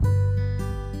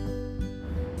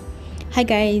Hi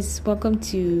guys, welcome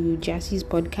to Jassie's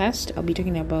podcast. I'll be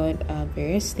talking about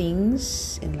various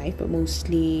things in life, but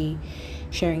mostly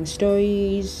sharing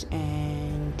stories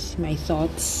and my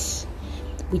thoughts,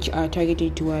 which are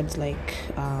targeted towards the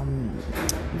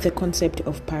concept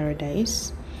of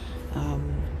paradise.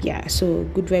 So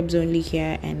good vibes only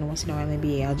here, and once in a while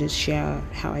maybe I'll just share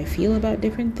how I feel about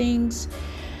different things.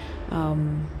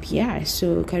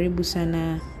 So karibu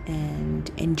sana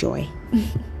and enjoy.